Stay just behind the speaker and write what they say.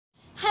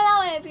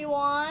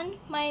everyone,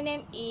 my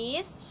name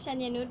is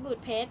Chunyanuch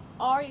Bootpetch,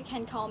 or you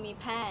can call me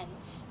Pan.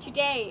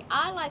 Today,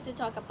 I'd like to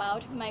talk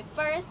about my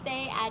first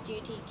day at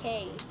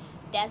UTK.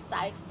 That's so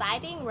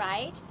exciting,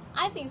 right?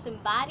 I think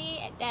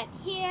somebody that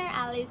here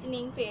are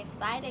listening feel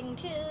exciting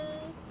too.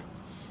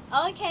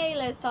 Okay,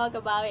 let's talk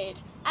about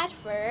it. At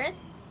first,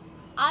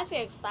 I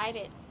feel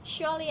excited.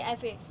 Surely I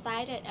feel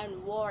excited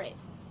and worried.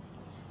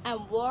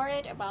 I'm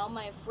worried about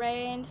my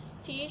friends,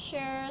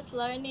 teachers,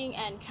 learning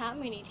and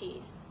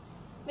communities.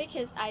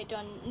 Because I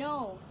don't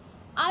know.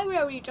 I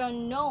really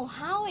don't know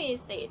how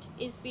is it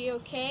be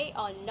okay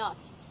or not.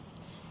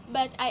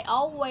 But I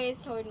always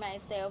told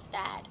myself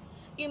that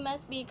you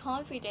must be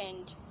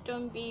confident,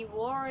 don't be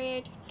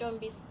worried,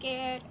 don't be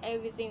scared,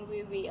 everything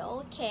will be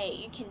okay,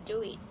 you can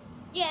do it.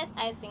 Yes,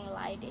 I think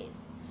like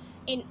this.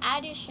 In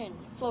addition,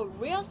 for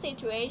real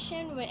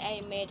situation when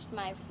I met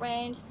my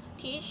friends,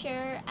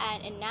 teacher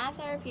and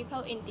another people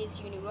in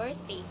this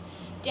university,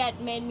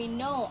 that made me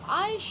know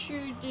I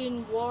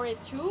shouldn't worry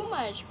too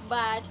much,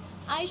 but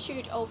I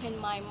should open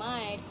my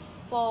mind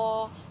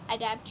for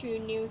adapt to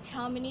new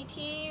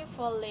community,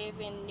 for live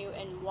in new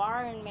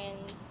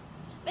environment.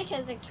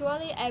 Because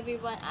actually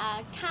everyone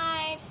are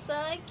kind, so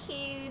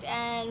cute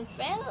and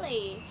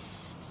friendly.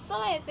 So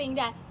I think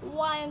that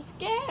why I'm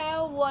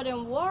scared, what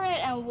I'm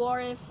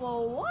worried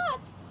for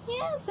what?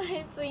 Yes,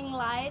 I think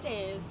like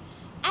this.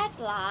 At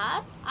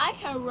last, I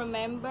can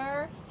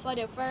remember for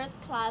the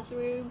first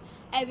classroom,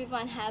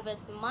 everyone have a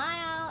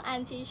smile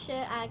and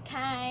teachers are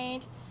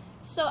kind.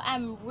 So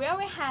I'm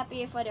really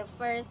happy for the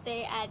first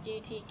day at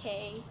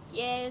UTK.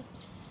 Yes.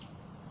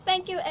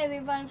 Thank you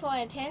everyone for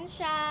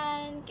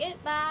attention.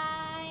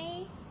 Goodbye.